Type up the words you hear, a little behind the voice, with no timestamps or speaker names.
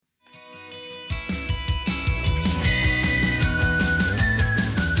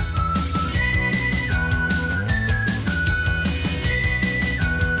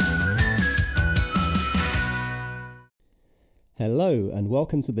Hello and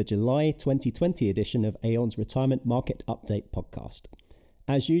welcome to the July 2020 edition of Aon's Retirement Market Update podcast.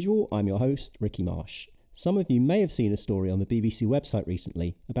 As usual, I'm your host, Ricky Marsh. Some of you may have seen a story on the BBC website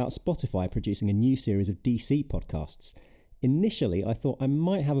recently about Spotify producing a new series of DC podcasts. Initially, I thought I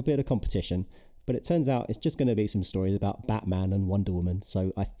might have a bit of competition, but it turns out it's just going to be some stories about Batman and Wonder Woman,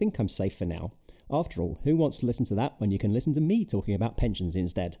 so I think I'm safe for now. After all, who wants to listen to that when you can listen to me talking about pensions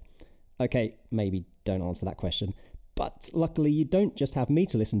instead? Okay, maybe don't answer that question. But luckily, you don't just have me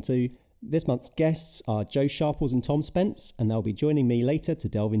to listen to. This month's guests are Joe Sharples and Tom Spence, and they'll be joining me later to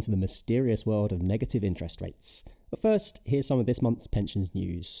delve into the mysterious world of negative interest rates. But first, here's some of this month's pensions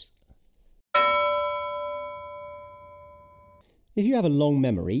news. If you have a long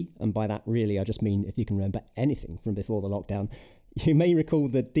memory, and by that really I just mean if you can remember anything from before the lockdown, you may recall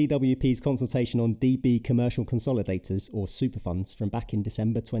the DWP's consultation on DB commercial consolidators or super funds from back in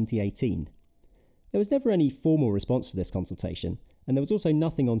December 2018. There was never any formal response to this consultation, and there was also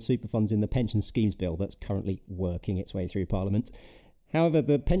nothing on super funds in the pension schemes bill that's currently working its way through Parliament. However,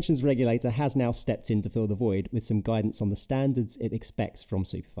 the pensions regulator has now stepped in to fill the void with some guidance on the standards it expects from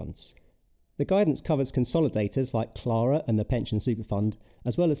super funds. The guidance covers consolidators like Clara and the Pension Super Fund,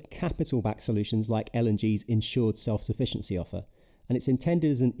 as well as capital-backed solutions like L&G's Insured Self-Sufficiency offer, and it's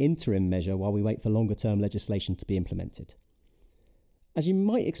intended as an interim measure while we wait for longer-term legislation to be implemented. As you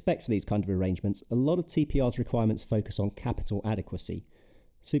might expect for these kind of arrangements, a lot of TPR's requirements focus on capital adequacy.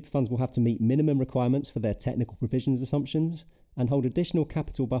 Super funds will have to meet minimum requirements for their technical provisions assumptions and hold additional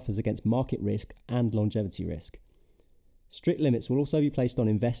capital buffers against market risk and longevity risk. Strict limits will also be placed on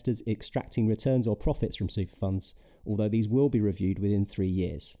investors extracting returns or profits from super funds, although these will be reviewed within 3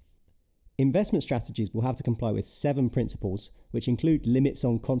 years. Investment strategies will have to comply with 7 principles, which include limits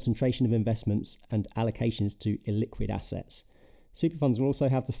on concentration of investments and allocations to illiquid assets. Super funds will also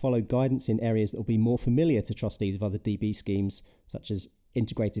have to follow guidance in areas that will be more familiar to trustees of other DB schemes, such as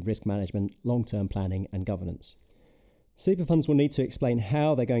integrated risk management, long-term planning and governance. Super funds will need to explain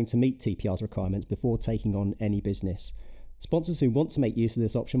how they're going to meet TPR's requirements before taking on any business. Sponsors who want to make use of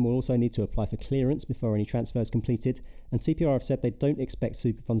this option will also need to apply for clearance before any transfer is completed, and TPR have said they don't expect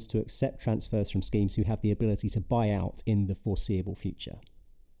super funds to accept transfers from schemes who have the ability to buy out in the foreseeable future.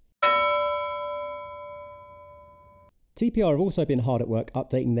 TPR have also been hard at work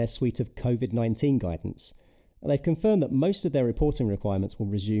updating their suite of COVID-19 guidance. They've confirmed that most of their reporting requirements will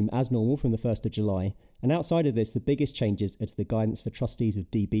resume as normal from the 1st of July, and outside of this, the biggest changes are to the guidance for trustees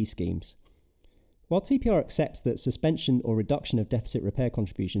of DB schemes. While TPR accepts that suspension or reduction of deficit repair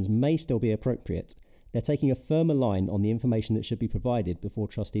contributions may still be appropriate, they're taking a firmer line on the information that should be provided before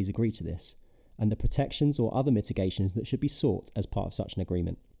trustees agree to this, and the protections or other mitigations that should be sought as part of such an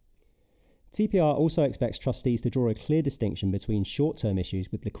agreement. TPR also expects trustees to draw a clear distinction between short-term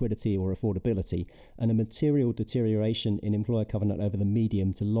issues with liquidity or affordability and a material deterioration in employer covenant over the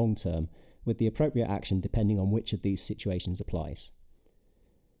medium to long term, with the appropriate action depending on which of these situations applies.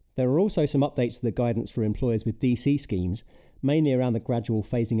 There are also some updates to the guidance for employers with DC schemes, mainly around the gradual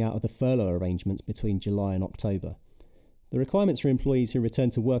phasing out of the furlough arrangements between July and October. The requirements for employees who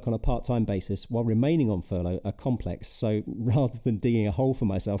return to work on a part-time basis while remaining on furlough are complex, so rather than digging a hole for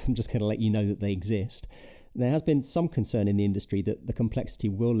myself, I'm just going to let you know that they exist. There has been some concern in the industry that the complexity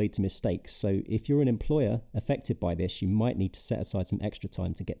will lead to mistakes, so if you're an employer affected by this, you might need to set aside some extra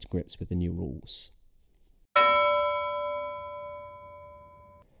time to get to grips with the new rules.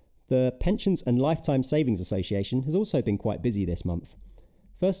 The Pensions and Lifetime Savings Association has also been quite busy this month.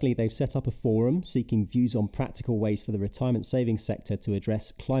 Firstly, they've set up a forum seeking views on practical ways for the retirement savings sector to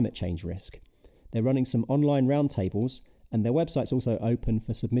address climate change risk. They're running some online roundtables, and their website's also open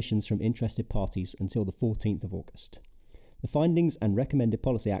for submissions from interested parties until the 14th of August. The findings and recommended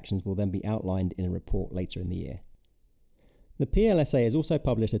policy actions will then be outlined in a report later in the year. The PLSA has also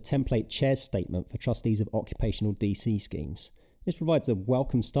published a template chair's statement for trustees of occupational DC schemes. This provides a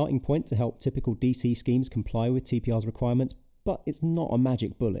welcome starting point to help typical DC schemes comply with TPR's requirements, but it's not a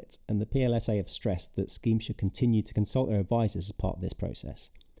magic bullet, and the PLSA have stressed that schemes should continue to consult their advisors as part of this process.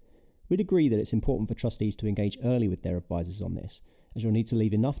 We'd agree that it's important for trustees to engage early with their advisors on this, as you'll need to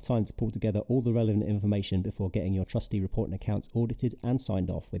leave enough time to pull together all the relevant information before getting your trustee report and accounts audited and signed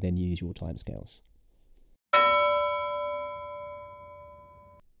off within usual timescales.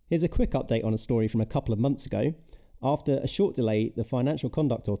 Here's a quick update on a story from a couple of months ago. After a short delay, the Financial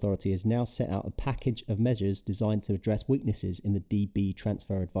Conduct Authority has now set out a package of measures designed to address weaknesses in the DB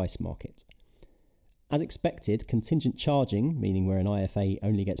transfer advice market. As expected, contingent charging, meaning where an IFA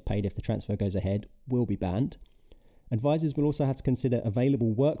only gets paid if the transfer goes ahead, will be banned. Advisors will also have to consider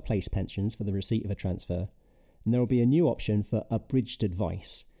available workplace pensions for the receipt of a transfer, and there will be a new option for abridged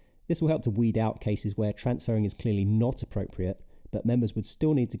advice. This will help to weed out cases where transferring is clearly not appropriate, but members would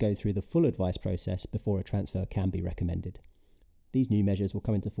still need to go through the full advice process before a transfer can be recommended. These new measures will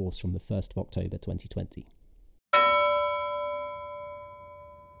come into force from the 1st of October 2020.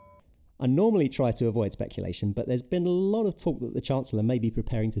 I normally try to avoid speculation, but there's been a lot of talk that the Chancellor may be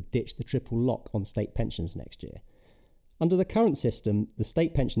preparing to ditch the triple lock on state pensions next year. Under the current system, the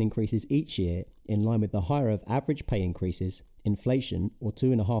state pension increases each year in line with the higher of average pay increases, inflation, or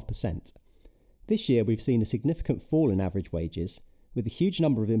 2.5%. This year, we've seen a significant fall in average wages, with a huge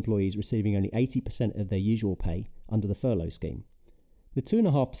number of employees receiving only 80% of their usual pay under the furlough scheme. The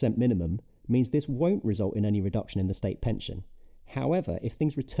 2.5% minimum means this won't result in any reduction in the state pension. However, if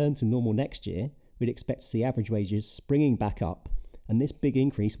things return to normal next year, we'd expect to see average wages springing back up, and this big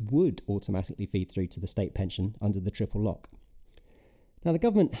increase would automatically feed through to the state pension under the triple lock. Now, the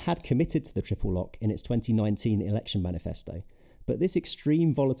government had committed to the triple lock in its 2019 election manifesto, but this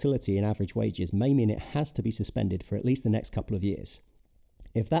extreme volatility in average wages may mean it has to be suspended for at least the next couple of years.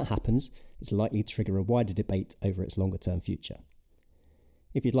 If that happens, it's likely to trigger a wider debate over its longer-term future.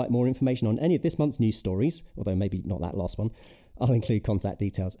 If you'd like more information on any of this month's news stories, although maybe not that last one, I'll include contact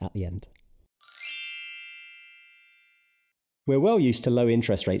details at the end. We're well used to low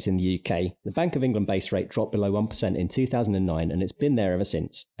interest rates in the UK. The Bank of England base rate dropped below 1% in 2009 and it's been there ever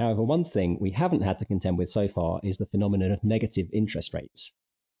since. However, one thing we haven't had to contend with so far is the phenomenon of negative interest rates.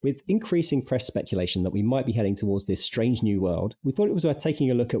 With increasing press speculation that we might be heading towards this strange new world, we thought it was worth taking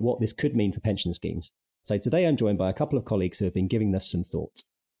a look at what this could mean for pension schemes. So today I'm joined by a couple of colleagues who have been giving us some thought.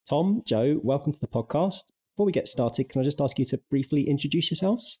 Tom, Joe, welcome to the podcast. Before we get started, can I just ask you to briefly introduce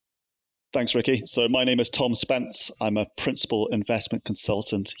yourselves? Thanks, Ricky. So my name is Tom Spence. I'm a principal investment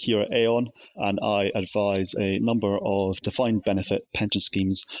consultant here at Aon, and I advise a number of defined benefit pension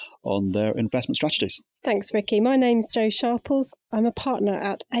schemes on their investment strategies. Thanks, Ricky. My name's Jo Sharples. I'm a partner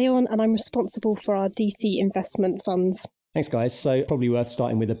at Aon, and I'm responsible for our DC investment funds. Thanks, guys. So probably worth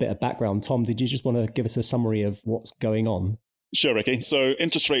starting with a bit of background. Tom, did you just want to give us a summary of what's going on? Sure, Ricky. So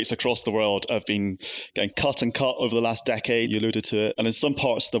interest rates across the world have been getting cut and cut over the last decade. You alluded to it. And in some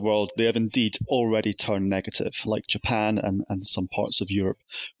parts of the world, they have indeed already turned negative, like Japan and some parts of Europe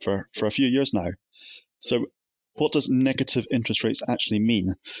for a few years now. So what does negative interest rates actually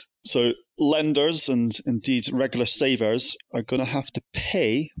mean? So lenders and indeed regular savers are going to have to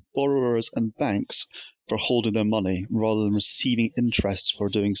pay borrowers and banks for holding their money rather than receiving interest for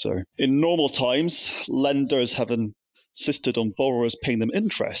doing so. In normal times, lenders have insisted on borrowers paying them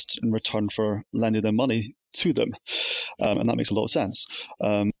interest in return for lending their money to them. And that makes a lot of sense.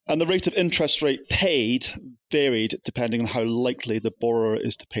 And the rate of interest rate paid varied depending on how likely the borrower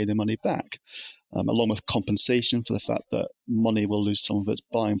is to pay the money back, along with compensation for the fact that money will lose some of its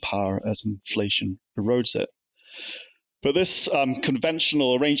buying power as inflation erodes it. But this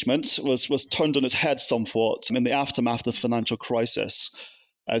conventional arrangement was turned on its head somewhat in the aftermath of the financial crisis,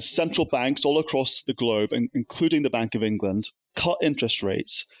 as central banks all across the globe, including the Bank of England, cut interest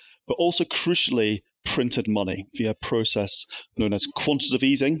rates, but also crucially printed money via a process known as quantitative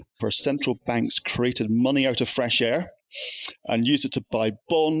easing, where central banks created money out of fresh air and used it to buy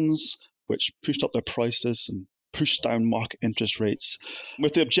bonds, which pushed up their prices and pushed down market interest rates,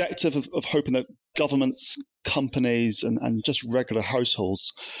 with the objective of hoping that governments, companies, and just regular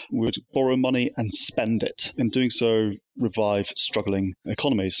households would borrow money and spend it. In doing so, revive struggling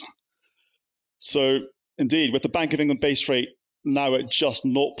economies. So, indeed, with the Bank of England base rate now at just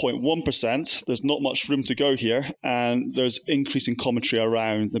 0.1%, there's not much room to go here, and there's increasing commentary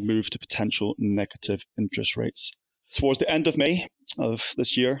around the move to potential negative interest rates. Towards the end of May of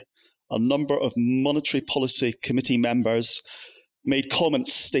this year, a number of Monetary Policy Committee members made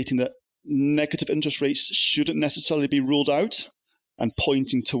comments stating that negative interest rates shouldn't necessarily be ruled out, and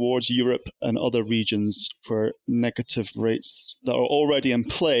pointing towards Europe and other regions where negative rates that are already in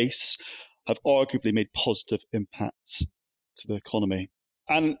place have arguably made positive impacts to the economy.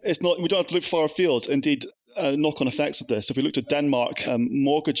 And we don't have to look far afield. Indeed, knock-on effects of this. If we looked at Denmark,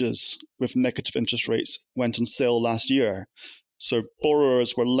 mortgages with negative interest rates went on sale last year. So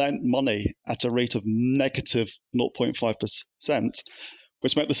borrowers were lent money at a rate of negative 0.5%,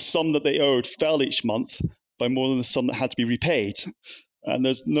 which meant the sum that they owed fell each month by more than the sum that had to be repaid. And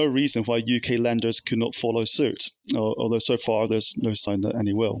there's no reason why UK lenders could not follow suit, although so far there's no sign that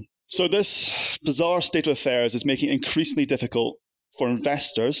any will. So this bizarre state of affairs is making it increasingly difficult for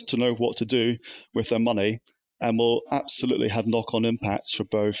investors to know what to do with their money, and will absolutely have knock-on impacts for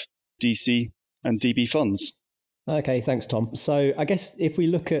both DC and DB funds. Okay, thanks, Tom. So I guess if we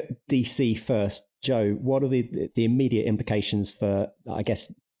look at DC first, Joe, what are the immediate implications for, I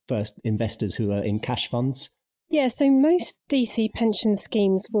guess, first investors who are in cash funds? Yeah, so most DC pension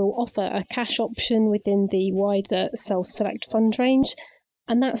schemes will offer a cash option within the wider self-select fund range,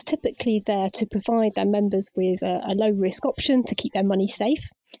 and that's typically there to provide their members with a low-risk option to keep their money safe.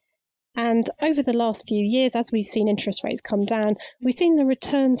 And over the last few years, as we've seen interest rates come down, we've seen the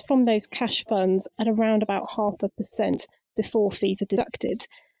returns from those cash funds at around about 0.5% before fees are deducted.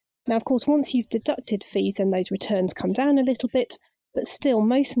 Now, of course, once you've deducted fees, then those returns come down a little bit, but still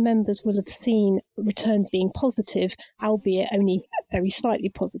most members will have seen returns being positive, albeit only very slightly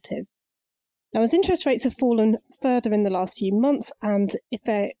positive. Now, as interest rates have fallen further in the last few months, and if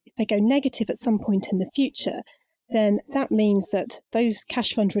they go negative at some point in the future, then that means that those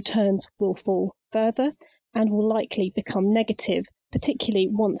cash fund returns will fall further and will likely become negative, particularly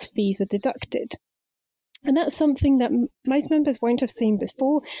once fees are deducted. And that's something that most members won't have seen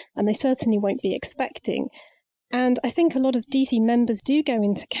before, and they certainly won't be expecting. And I think a lot of DC members do go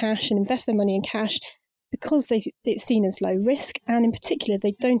into cash and invest their money in cash because it's seen as low risk, and in particular,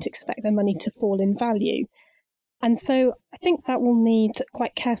 they don't expect their money to fall in value. And so I think that will need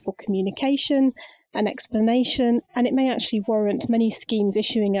quite careful communication and explanation, and it may actually warrant many schemes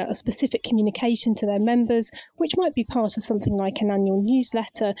issuing a specific communication to their members, which might be part of something like an annual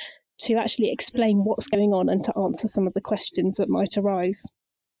newsletter to actually explain what's going on and to answer some of the questions that might arise.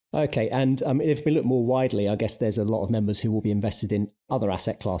 Okay, and if we look more widely, I guess there's a lot of members who will be invested in other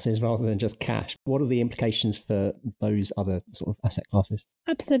asset classes rather than just cash. What are the implications for those other sort of asset classes?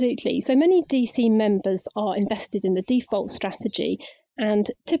 Absolutely. So many DC members are invested in the default strategy, and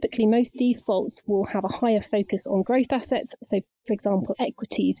typically most defaults will have a higher focus on growth assets, so for example,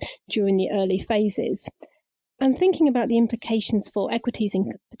 equities during the early phases. And thinking about the implications for equities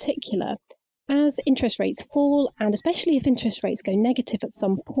in particular, as interest rates fall, and especially if interest rates go negative at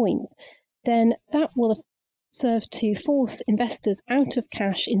some point, then that will serve to force investors out of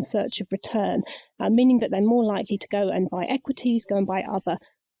cash in search of return, meaning that they're more likely to go and buy equities, go and buy other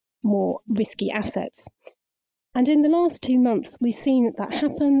more risky assets. And in the last 2 months, we've seen that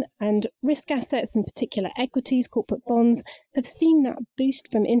happen, and risk assets, in particular equities, corporate bonds, have seen that boost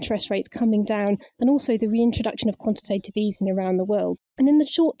from interest rates coming down, and also the reintroduction of quantitative easing around the world. And in the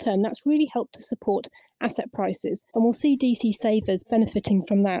short term, that's really helped to support asset prices, and we'll see DC savers benefiting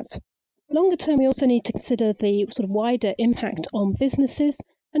from that. Longer term, we also need to consider the sort of wider impact on businesses.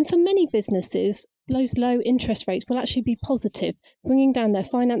 And for many businesses, those low interest rates will actually be positive, bringing down their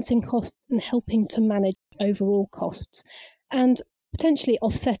financing costs and helping to manage overall costs, and potentially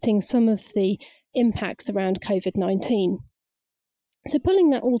offsetting some of the impacts around COVID-19. So pulling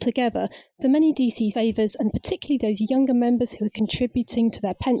that all together, for many DC savers, and particularly those younger members who are contributing to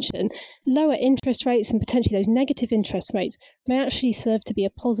their pension, lower interest rates and potentially those negative interest rates may actually serve to be a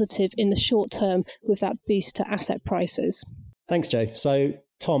positive in the short term with that boost to asset prices. Thanks, Joe. So,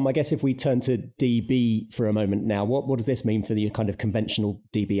 Tom, I guess if we turn to DB for a moment now, what does this mean for the kind of conventional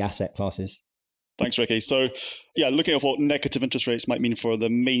DB asset classes? Thanks, Ricky. So, looking at what negative interest rates might mean for the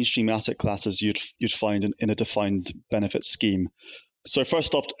mainstream asset classes you'd find in a defined benefit scheme. So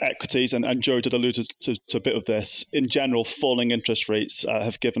first off, equities, and Joe did allude to a bit of this. In general, falling interest rates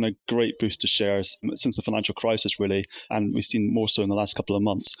have given a great boost to shares since the financial crisis, really, and we've seen more so in the last couple of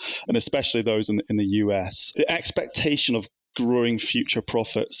months, and especially those in the US. The expectation of growing future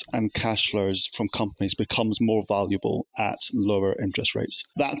profits and cash flows from companies becomes more valuable at lower interest rates.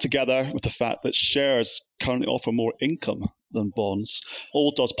 That, together with the fact that shares currently offer more income than bonds,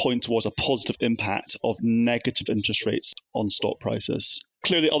 all does point towards a positive impact of negative interest rates on stock prices.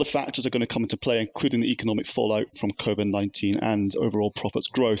 Clearly, other factors are going to come into play, including the economic fallout from COVID-19 and overall profits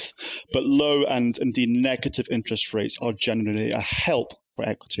growth. But low and indeed negative interest rates are generally a help for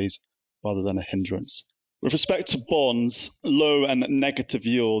equities rather than a hindrance. With respect to bonds, low and negative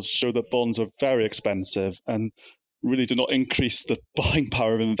yields show that bonds are very expensive and really do not increase the buying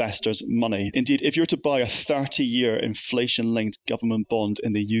power of investors' money. Indeed, if you're to buy a 30-year inflation-linked government bond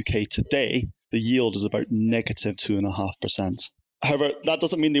in the UK today, the yield is about negative 2.5%. However, that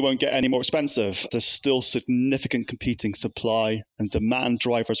doesn't mean they won't get any more expensive. There's still significant competing supply and demand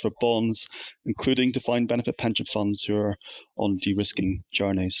drivers for bonds, including defined benefit pension funds who are on de-risking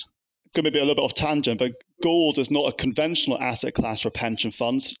journeys. Could maybe a little bit off tangent, but gold is not a conventional asset class for pension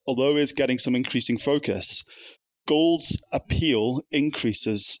funds, although it is getting some increasing focus. Gold's appeal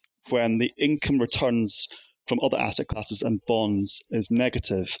increases when the income returns from other asset classes and bonds is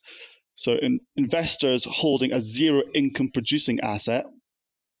negative. So investors holding a zero income producing asset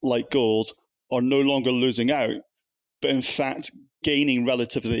like gold are no longer losing out, but in fact gaining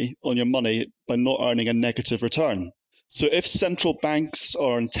relatively on your money by not earning a negative return. So if central banks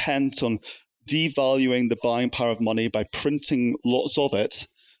are intent on devaluing the buying power of money by printing lots of it,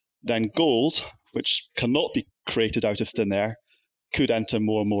 then gold, which cannot be created out of thin air, could enter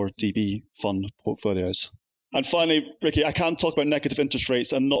more and more DB fund portfolios. And finally, Ricky, I can't talk about negative interest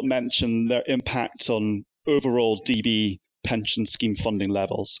rates and not mention their impact on overall DB pension scheme funding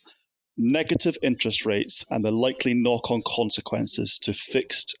levels. Negative interest rates and the likely knock-on consequences to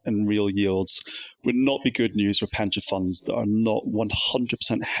fixed and real yields would not be good news for pension funds that are not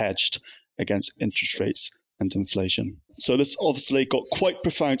 100% hedged against interest rates and inflation. So this obviously got quite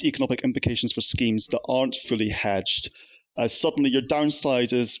profound economic implications for schemes that aren't fully hedged, as suddenly your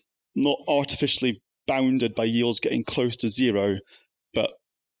downside is not artificially bounded by yields getting close to zero, but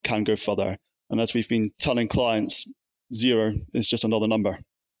can go further. And as we've been telling clients, zero is just another number.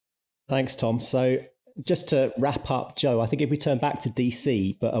 Thanks, Tom. So just to wrap up, Joe, I think if we turn back to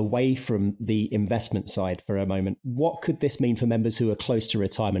DC, but away from the investment side for a moment, what could this mean for members who are close to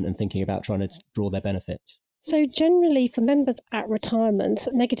retirement and thinking about trying to draw their benefits? So generally for members at retirement,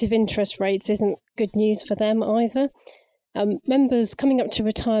 negative interest rates isn't good news for them either. Members coming up to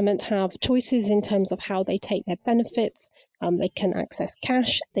retirement have choices in terms of how they take their benefits. They can access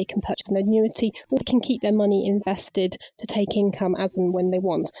cash, they can purchase an annuity, or they can keep their money invested to take income as and when they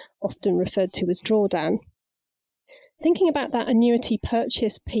want, often referred to as drawdown. Thinking about that annuity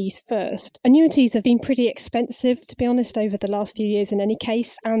purchase piece first, annuities have been pretty expensive, to be honest, over the last few years in any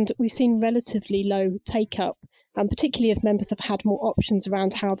case, and we've seen relatively low take-up, particularly if members have had more options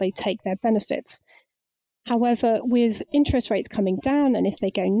around how they take their benefits. However, with interest rates coming down and if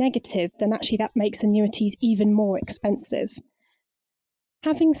they go negative, then actually that makes annuities even more expensive.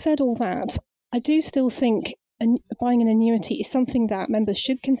 Having said all that, I do still think buying an annuity is something that members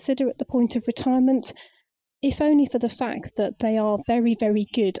should consider at the point of retirement, if only for the fact that they are very, very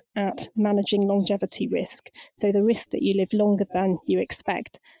good at managing longevity risk. So the risk that you live longer than you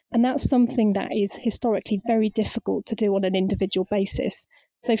expect. And that's something that is historically very difficult to do on an individual basis.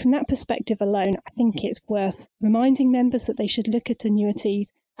 So from that perspective alone, I think it's worth reminding members that they should look at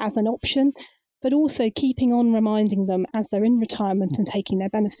annuities as an option, but also keeping on reminding them as they're in retirement and taking their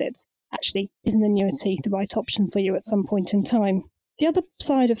benefits. Actually, is an annuity the right option for you at some point in time? The other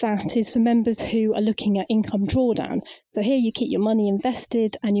side of that is for members who are looking at income drawdown. So here you keep your money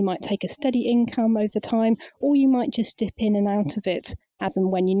invested and you might take a steady income over time, or you might just dip in and out of it as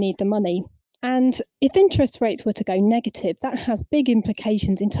and when you need the money. And if interest rates were to go negative, that has big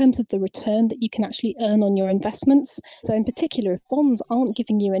implications in terms of the return that you can actually earn on your investments. So in particular, if bonds aren't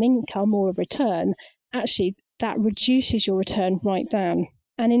giving you an income or a return, actually that reduces your return right down.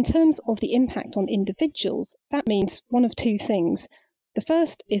 And in terms of the impact on individuals, that means one of two things. The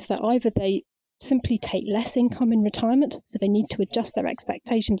first is that either they simply take less income in retirement, so they need to adjust their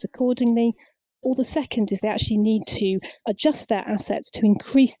expectations accordingly, or the second is they actually need to adjust their assets to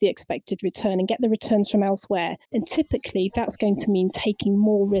increase the expected return and get the returns from elsewhere. And typically that's going to mean taking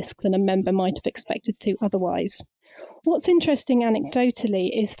more risk than a member might have expected to otherwise. What's interesting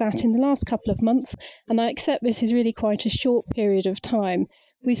anecdotally is that in the last couple of months, and I accept this is really quite a short period of time,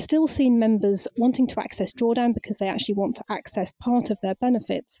 we've still seen members wanting to access drawdown because they actually want to access part of their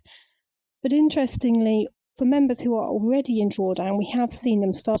benefits. But interestingly, for members who are already in drawdown, we have seen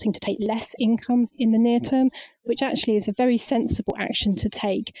them starting to take less income in the near term, which actually is a very sensible action to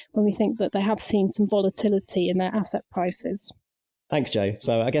take when we think that they have seen some volatility in their asset prices. Thanks, Joe.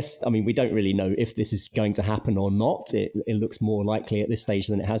 So I guess, we don't really know if this is going to happen or not. It looks more likely at this stage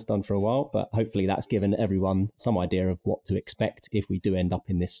than it has done for a while, but hopefully that's given everyone some idea of what to expect if we do end up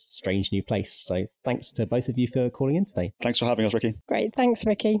in this strange new place. So thanks to both of you for calling in today. Thanks for having us, Ricky. Great. Thanks,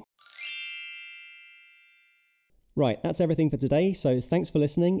 Ricky. Right, that's everything for today. So thanks for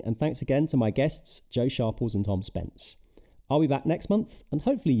listening, and thanks again to my guests, Joe Sharples and Tom Spence. I'll be back next month, and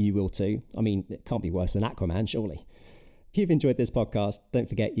hopefully you will too. It can't be worse than Aquaman, surely. If you've enjoyed this podcast, don't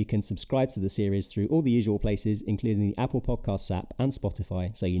forget you can subscribe to the series through all the usual places, including the Apple Podcasts app and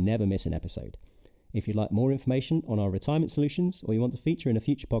Spotify, so you never miss an episode. If you'd like more information on our retirement solutions, or you want to feature in a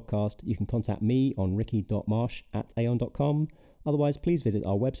future podcast, you can contact me on ricky.marsh@aon.com. Otherwise, please visit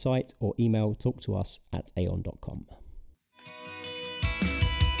our website or email talktous@aon.com.